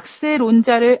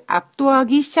약세론자를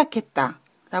압도하기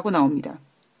시작했다라고 나옵니다.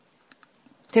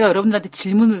 제가 여러분들한테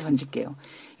질문을 던질게요.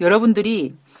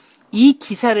 여러분들이 이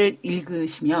기사를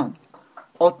읽으시면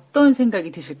어떤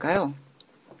생각이 드실까요?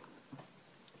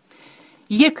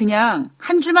 이게 그냥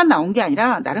한 줄만 나온 게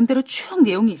아니라 나름대로 쭉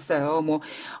내용이 있어요.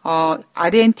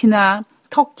 아르헨티나,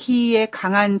 터키의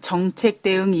강한 정책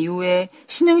대응 이후에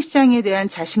신흥시장에 대한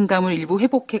자신감을 일부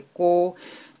회복했고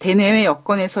대내외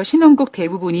여건에서 신흥국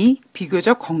대부분이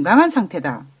비교적 건강한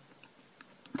상태다.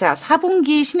 자,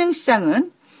 4분기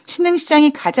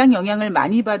신흥시장이 가장 영향을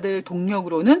많이 받을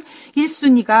동력으로는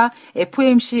 1순위가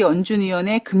FOMC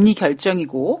연준위원회 금리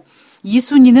결정이고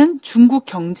 2순위는 중국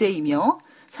경제이며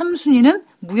 3순위는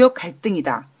무역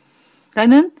갈등이다.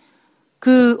 라는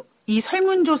이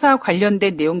설문조사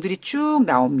관련된 내용들이 쭉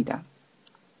나옵니다.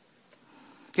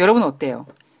 여러분 어때요?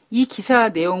 이 기사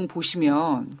내용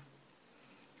보시면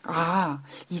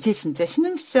이제 진짜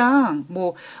신흥시장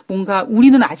뭔가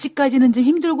우리는 아직까지는 좀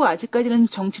힘들고 아직까지는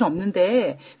정신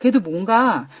없는데 그래도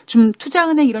뭔가 좀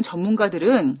투자은행 이런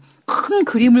전문가들은 큰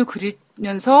그림을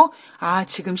그리면서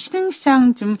지금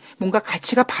신흥시장 좀 뭔가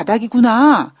가치가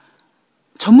바닥이구나.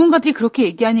 전문가들이 그렇게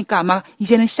얘기하니까 아마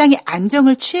이제는 시장이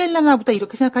안정을 취하려나 보다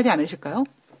이렇게 생각하지 않으실까요?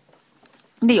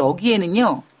 근데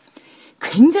여기에는요,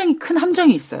 굉장히 큰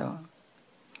함정이 있어요.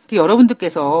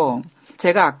 여러분들께서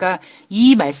제가 아까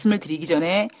이 말씀을 드리기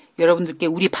전에 여러분들께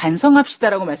우리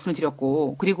반성합시다라고 말씀을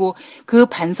드렸고, 그리고 그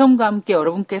반성과 함께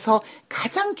여러분께서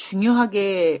가장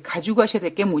중요하게 가지고 가셔야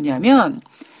될 게 뭐냐면,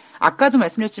 아까도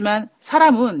말씀드렸지만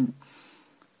사람은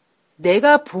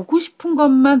내가 보고 싶은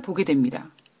것만 보게 됩니다.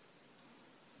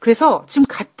 그래서 지금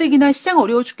가뜩이나 시장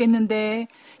어려워 죽겠는데,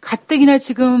 가뜩이나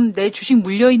지금 내 주식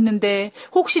물려 있는데,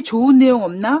 혹시 좋은 내용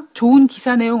없나? 좋은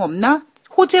기사 내용 없나?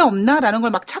 호재 없나? 라는 걸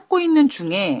막 찾고 있는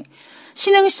중에,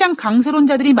 신흥시장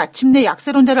강세론자들이 마침내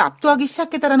약세론자를 압도하기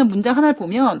시작했다라는 문장 하나를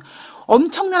보면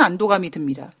엄청난 안도감이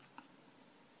듭니다.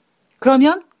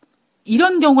 그러면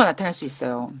이런 경우가 나타날 수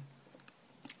있어요.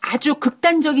 아주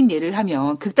극단적인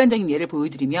예를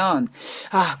보여드리면,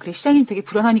 아, 그래, 시장이 되게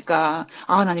불안하니까,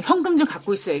 아, 나는 현금 좀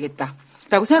갖고 있어야겠다.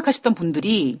 라고 생각하셨던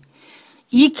분들이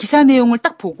이 기사 내용을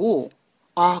딱 보고,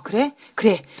 아, 그래?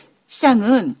 그래.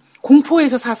 시장은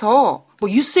공포에서 사서 뭐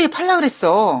뉴스에 팔라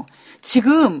그랬어.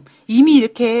 지금 이미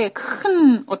이렇게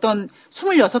큰 어떤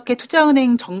 26개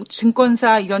투자은행,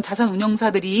 증권사, 이런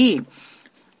자산운용사들이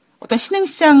어떤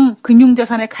신흥시장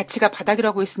금융자산의 가치가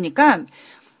바닥이라고 했으니까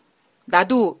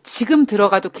나도 지금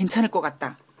들어가도 괜찮을 것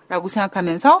같다라고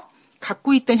생각하면서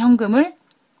갖고 있던 현금을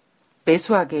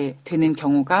매수하게 되는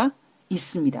경우가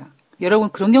있습니다. 여러분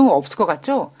그런 경우 없을 것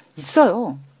같죠?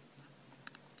 있어요.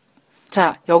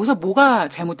 자, 여기서 뭐가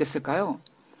잘못됐을까요?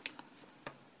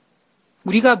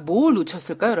 우리가 뭘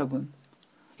놓쳤을까요, 여러분?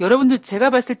 여러분들 제가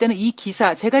봤을 때는 이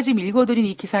기사, 제가 지금 읽어드린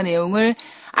이 기사 내용을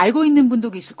알고 있는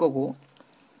분도 계실 거고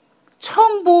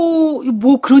처음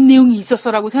뭐 그런 내용이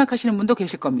있었어라고 생각하시는 분도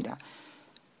계실 겁니다.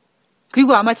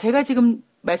 그리고 아마 제가 지금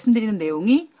말씀드리는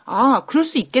내용이 아, 그럴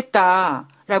수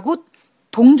있겠다라고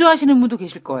동조하시는 분도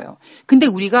계실 거예요. 근데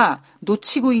우리가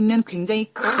놓치고 있는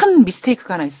굉장히 큰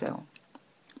미스테이크가 하나 있어요.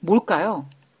 뭘까요?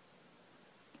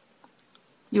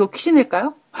 이거 퀴즈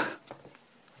낼까요?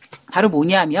 바로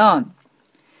뭐냐면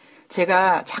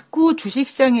제가 자꾸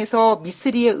주식시장에서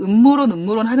미쓰리의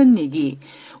음모론 하는 얘기,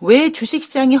 왜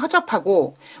주식시장이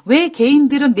허접하고 왜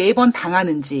개인들은 매번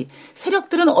당하는지,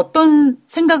 세력들은 어떤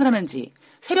생각을 하는지,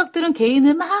 세력들은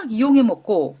개인을 막 이용해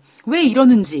먹고 왜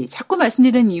이러는지 자꾸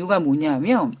말씀드리는 이유가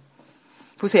뭐냐면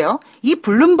보세요. 이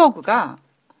블룸버그가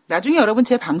나중에 여러분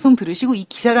제 방송 들으시고 이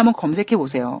기사를 한번 검색해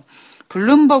보세요.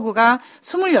 블룸버그가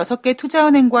 26개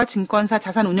투자은행과 증권사,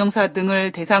 자산운용사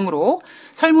등을 대상으로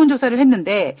설문조사를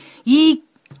했는데 이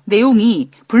내용이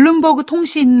블룸버그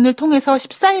통신을 통해서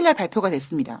 14일 날 발표가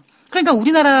됐습니다. 그러니까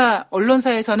우리나라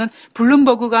언론사에서는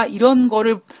블룸버그가 이런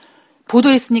거를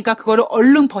보도했으니까 그거를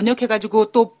얼른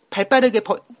번역해가지고 또 발빠르게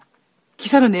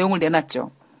기사를 내용을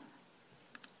내놨죠.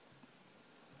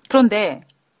 그런데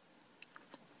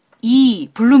이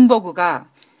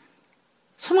블룸버그가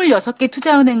 26개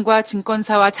투자은행과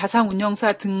증권사와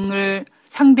자산운용사 등을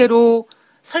상대로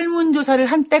설문조사를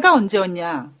한 때가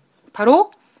언제였냐?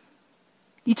 바로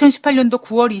 2018년도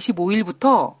 9월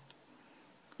 25일부터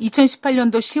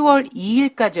 2018년도 10월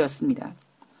 2일까지였습니다.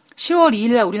 10월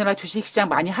 2일 날 우리나라 주식시장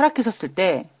많이 하락했었을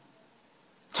때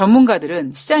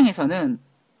전문가들은 시장에서는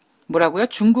뭐라고요?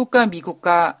 중국과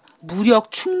미국과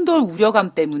무력 충돌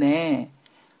우려감 때문에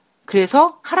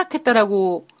그래서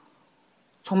하락했다라고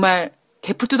정말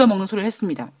개풀 뜯어먹는 소리를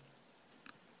했습니다.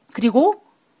 그리고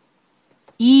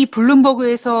이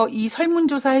블룸버그에서 이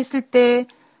설문조사 했을 때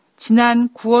지난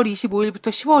 9월 25일부터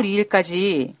 10월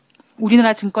 2일까지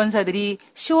우리나라 증권사들이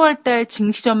 10월달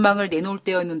증시 전망을 내놓을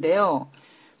때였는데요.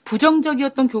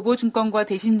 부정적이었던 교보증권과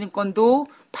대신증권도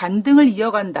반등을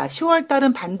이어간다.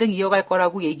 10월달은 반등 이어갈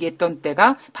거라고 얘기했던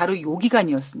때가 바로 요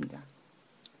기간이었습니다.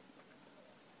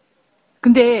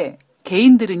 근데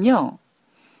개인들은요.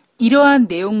 이러한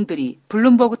내용들이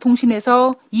블룸버그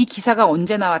통신에서 이 기사가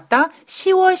언제 나왔다?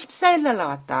 10월 14일 날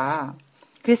나왔다.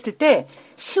 그랬을 때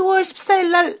 10월 14일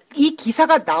날 이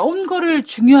기사가 나온 거를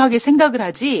중요하게 생각을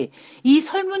하지 이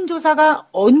설문조사가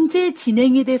언제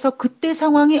진행이 돼서 그때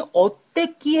상황이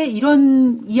어땠기에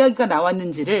이런 이야기가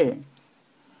나왔는지를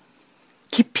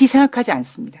깊이 생각하지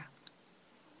않습니다.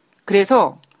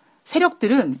 그래서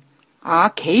세력들은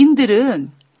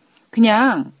개인들은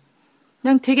그냥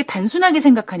되게 단순하게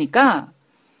생각하니까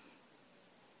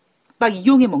막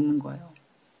이용해 먹는 거예요.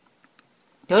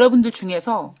 여러분들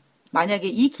중에서 만약에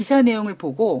이 기사 내용을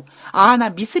보고 나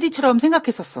미쓰리처럼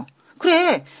생각했었어.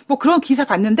 그래, 뭐 그런 기사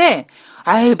봤는데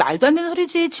말도 안 되는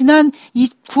소리지. 지난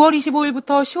 9월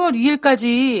 25일부터 10월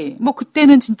 2일까지 뭐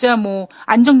그때는 진짜 뭐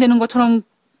안정되는 것처럼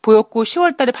보였고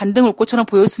 10월 달에 반등을 올 것처럼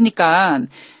보였으니까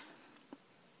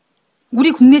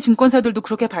우리 국내 증권사들도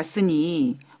그렇게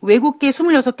봤으니 외국계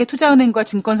 26개 투자은행과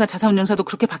증권사, 자산운용사도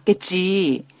그렇게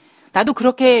봤겠지. 나도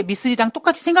그렇게 미쓰리랑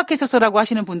똑같이 생각했었어라고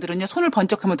하시는 분들은요. 손을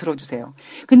번쩍 한번 들어주세요.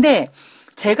 근데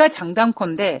제가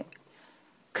장담컨대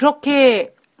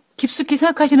그렇게 깊숙이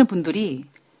생각하시는 분들이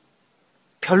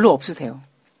별로 없으세요.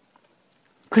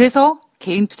 그래서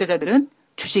개인 투자자들은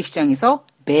주식시장에서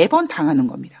매번 당하는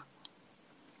겁니다.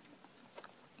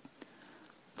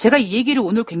 제가 이 얘기를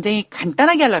오늘 굉장히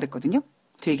간단하게 하려고 했거든요.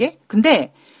 되게.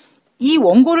 근데 이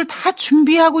원고를 다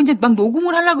준비하고 이제 막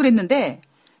녹음을 하려고 그랬는데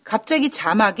갑자기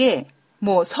자막에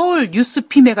뭐 서울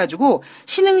뉴스핌 해가지고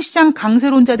신흥시장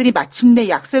강세론자들이 마침내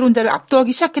약세론자를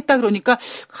압도하기 시작했다 그러니까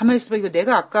가만히 있어봐. 이거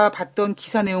내가 아까 봤던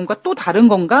기사 내용과 또 다른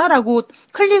건가? 라고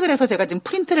클릭을 해서 제가 지금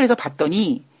프린트를 해서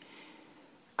봤더니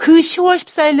그 10월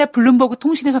 14일 날 블룸버그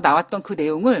통신에서 나왔던 그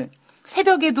내용을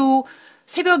새벽에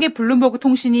블룸버그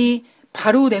통신이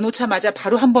바로 내놓자마자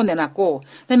바로 한 번 내놨고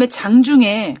그다음에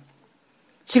장중에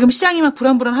지금 시장이 막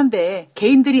불안불안한데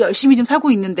개인들이 열심히 좀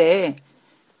사고 있는데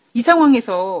이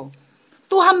상황에서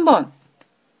또 한 번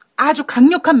아주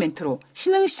강력한 멘트로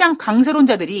신흥시장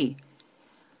강세론자들이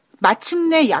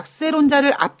마침내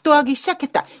약세론자를 압도하기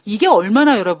시작했다. 이게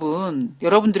얼마나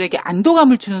여러분들에게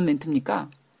안도감을 주는 멘트입니까?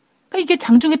 그러니까 이게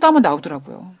장중에 또 한 번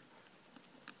나오더라고요.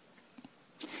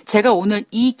 제가 오늘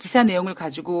이 기사 내용을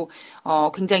가지고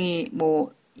굉장히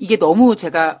뭐 이게 너무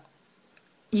제가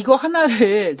이거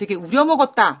하나를 되게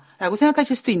우려먹었다라고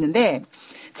생각하실 수도 있는데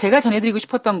제가 전해드리고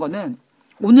싶었던 거는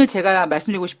오늘 제가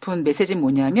말씀드리고 싶은 메시지는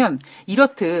뭐냐면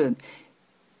이렇듯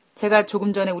제가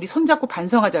조금 전에 우리 손잡고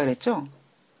반성하자 그랬죠.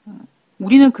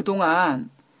 우리는 그동안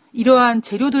이러한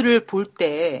재료들을 볼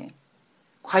때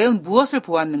과연 무엇을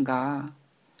보았는가.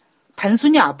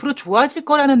 단순히 앞으로 좋아질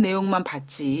거라는 내용만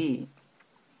봤지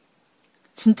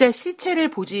진짜 실체를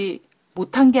보지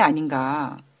못한 게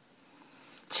아닌가.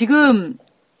 지금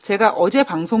제가 어제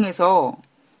방송에서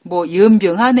뭐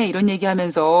연병하네 이런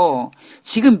얘기하면서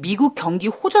지금 미국 경기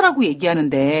호조라고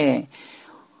얘기하는데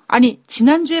아니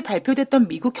지난주에 발표됐던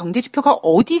미국 경제 지표가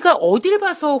어딜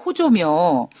봐서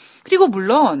호조며 그리고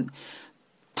물론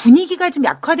분위기가 좀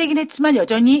약화되긴 했지만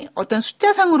여전히 어떤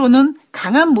숫자상으로는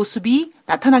강한 모습이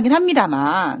나타나긴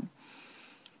합니다만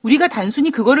우리가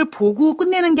단순히 그거를 보고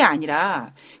끝내는 게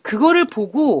아니라 그거를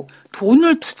보고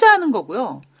돈을 투자하는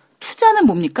거고요. 투자는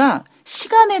뭡니까?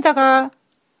 시간에다가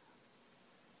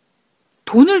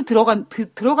돈을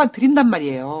들인단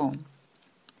말이에요.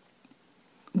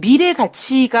 미래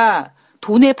가치가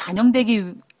돈에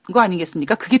반영되기 거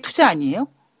아니겠습니까? 그게 투자 아니에요?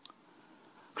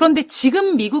 그런데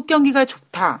지금 미국 경기가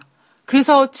좋다.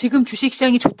 그래서 지금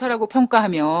주식시장이 좋다라고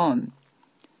평가하면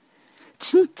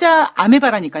진짜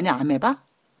아메바라니까요. 아메바?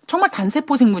 정말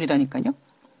단세포 생물이라니까요.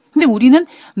 근데 우리는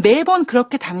매번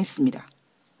그렇게 당했습니다.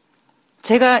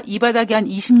 제가 이 바닥에 한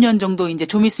 20년 정도 이제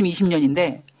좀 있으면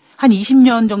 20년인데 한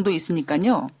 20년 정도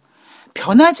있으니까요.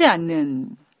 변하지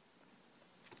않는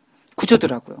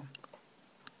구조더라고요.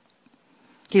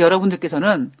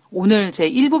 여러분들께서는 오늘 제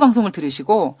 1부 방송을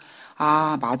들으시고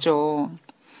아 맞아.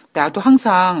 나도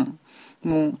항상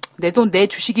뭐 내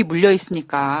주식이 물려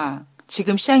있으니까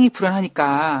지금 시장이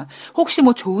불안하니까 혹시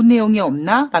뭐 좋은 내용이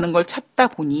없나라는 걸 찾다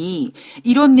보니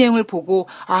이런 내용을 보고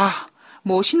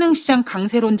뭐 신흥시장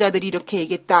강세론자들이 이렇게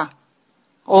얘기했다.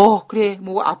 그래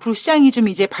뭐 앞으로 시장이 좀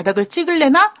이제 바닥을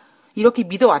찍을래나 이렇게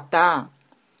믿어왔다.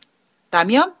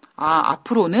 라면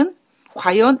앞으로는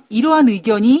과연 이러한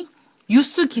의견이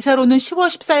뉴스 기사로는 10월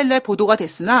 14일 날 보도가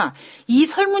됐으나 이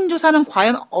설문조사는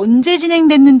과연 언제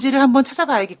진행됐는지를 한번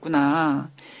찾아봐야겠구나.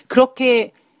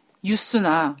 그렇게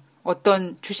뉴스나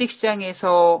어떤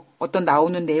주식시장에서 어떤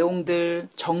나오는 내용들,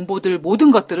 정보들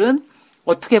모든 것들은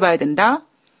어떻게 봐야 된다?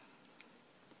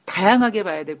 다양하게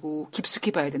봐야 되고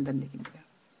깊숙이 봐야 된다는 얘기입니다.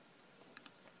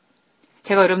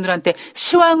 제가 여러분들한테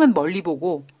시황은 멀리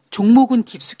보고 종목은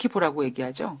깊숙이 보라고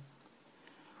얘기하죠.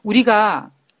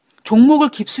 우리가 종목을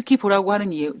깊숙이 보라고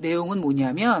하는 내용은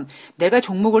뭐냐면 내가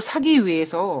종목을 사기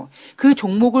위해서 그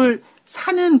종목을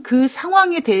사는 그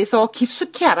상황에 대해서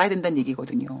깊숙이 알아야 된다는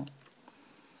얘기거든요.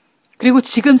 그리고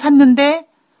지금 샀는데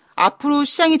앞으로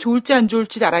시장이 좋을지 안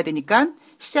좋을지 알아야 되니까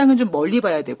시장은 좀 멀리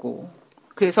봐야 되고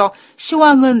그래서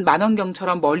시황은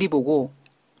만원경처럼 멀리 보고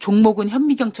종목은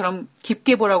현미경처럼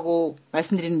깊게 보라고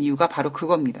말씀드리는 이유가 바로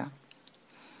그겁니다.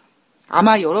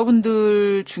 아마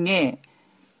여러분들 중에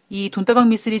이 돈다방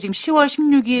미쓰리 지금 10월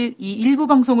 16일 이 일부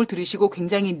방송을 들으시고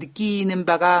굉장히 느끼는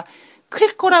바가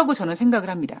클 거라고 저는 생각을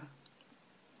합니다.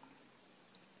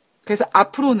 그래서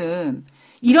앞으로는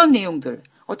이런 내용들,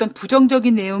 어떤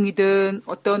부정적인 내용이든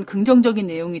어떤 긍정적인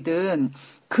내용이든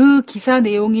그 기사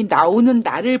내용이 나오는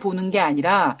날을 보는 게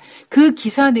아니라 그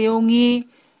기사 내용이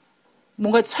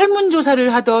뭔가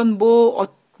설문조사를 하던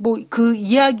그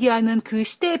이야기하는 그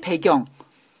시대의 배경,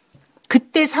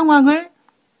 그때 상황을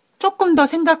조금 더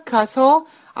생각해서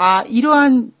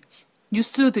이러한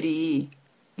뉴스들에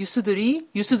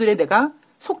내가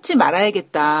속지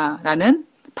말아야겠다라는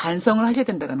반성을 하셔야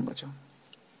된다는 거죠.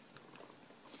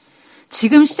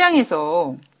 지금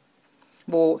시장에서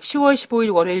 10월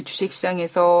 15일 월요일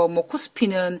주식시장에서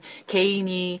코스피는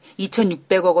개인이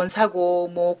 2,600억 원 사고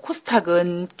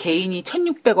코스닥은 개인이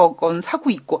 1,600억 원 사고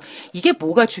있고 이게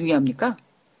뭐가 중요합니까?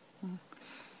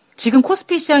 지금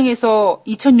코스피 시장에서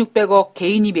 2,600억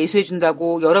개인이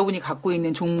매수해준다고 여러분이 갖고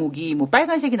있는 종목이 뭐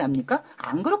빨간색이 납니까?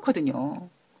 안 그렇거든요.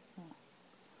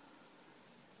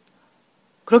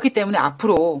 그렇기 때문에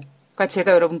앞으로, 그러니까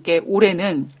제가 여러분께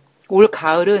올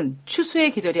가을은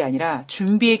추수의 계절이 아니라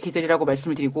준비의 계절이라고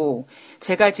말씀을 드리고,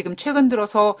 제가 지금 최근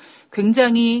들어서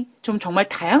굉장히 좀 정말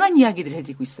다양한 이야기들을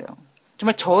해드리고 있어요.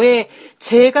 정말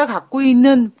제가 갖고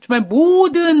있는 정말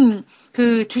모든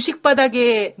그 주식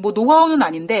바닥의 뭐 노하우는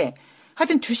아닌데,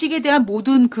 하여튼 주식에 대한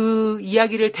모든 그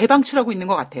이야기를 대방출하고 있는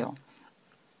것 같아요.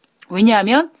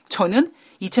 왜냐하면 저는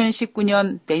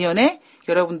 2019년 내년에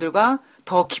여러분들과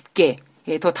더 깊게,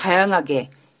 더 다양하게,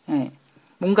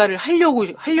 뭔가를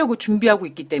하려고 준비하고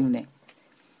있기 때문에.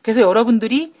 그래서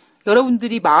여러분들이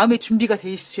마음의 준비가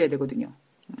돼 있으셔야 되거든요.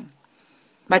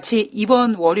 마치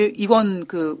이번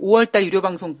그 5월달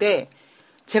유료방송 때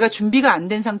제가 준비가 안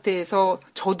된 상태에서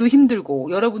저도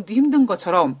힘들고 여러분도 힘든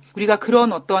것처럼 우리가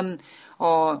그런 어떤,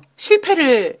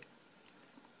 실패를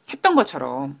했던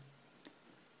것처럼.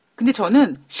 근데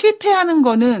저는 실패하는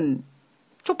거는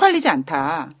쪽팔리지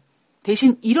않다.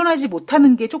 대신 일어나지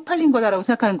못하는 게 쪽팔린 거다라고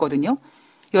생각하는 거거든요.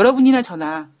 여러분이나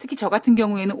저나 특히 저 같은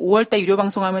경우에는 5월달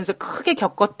유료방송하면서 크게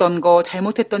겪었던 거,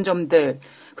 잘못했던 점들,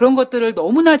 그런 것들을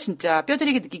너무나 진짜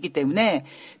뼈저리게 느끼기 때문에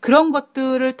그런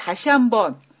것들을 다시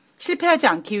한번 실패하지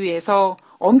않기 위해서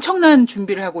엄청난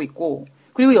준비를 하고 있고,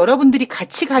 그리고 여러분들이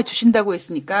같이 가주신다고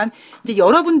했으니까 이제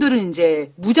여러분들은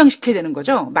이제 무장시켜야 되는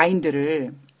거죠.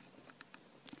 마인드를.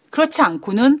 그렇지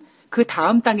않고는 그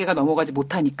다음 단계가 넘어가지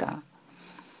못하니까.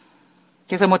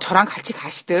 그래서 뭐 저랑 같이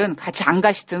가시든 같이 안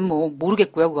가시든 뭐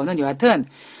모르겠고요. 그거는 여하튼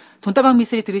돈다방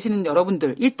미스리 들으시는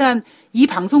여러분들, 일단 이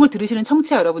방송을 들으시는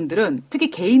청취자 여러분들은, 특히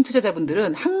개인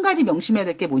투자자분들은 한 가지 명심해야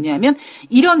될 게 뭐냐면,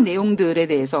 이런 내용들에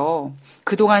대해서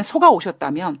그동안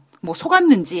속아오셨다면, 뭐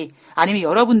속았는지 아니면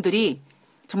여러분들이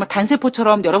정말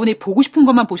단세포처럼 여러분이 보고 싶은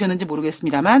것만 보셨는지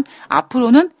모르겠습니다만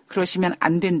앞으로는 그러시면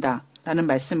안 된다라는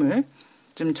말씀을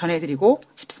좀 전해드리고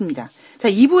싶습니다. 자,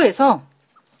 2부에서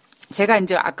제가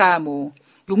이제 아까 뭐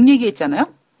욕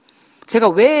얘기했잖아요. 제가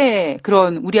왜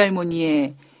그런 우리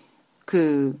할머니의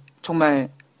그 정말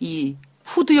이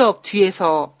후두엽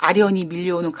뒤에서 아련히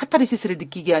밀려오는 카타르시스를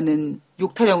느끼게 하는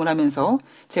욕타령을 하면서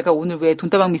제가 오늘 왜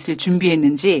돈다방 미스를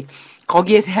준비했는지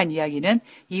거기에 대한 이야기는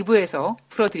 2부에서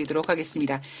풀어드리도록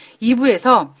하겠습니다.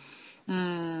 2부에서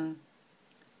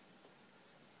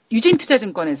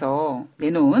유진투자증권에서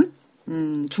내놓은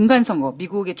중간선거,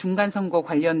 미국의 중간선거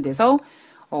관련돼서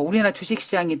우리나라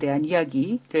주식시장에 대한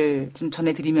이야기를 좀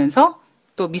전해드리면서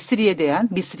또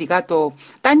미쓰리가 또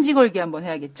딴지 걸기 한번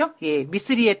해야겠죠? 예,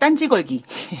 미쓰리의 딴지 걸기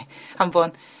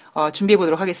한번 준비해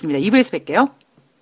보도록 하겠습니다. 2부에서 뵐게요.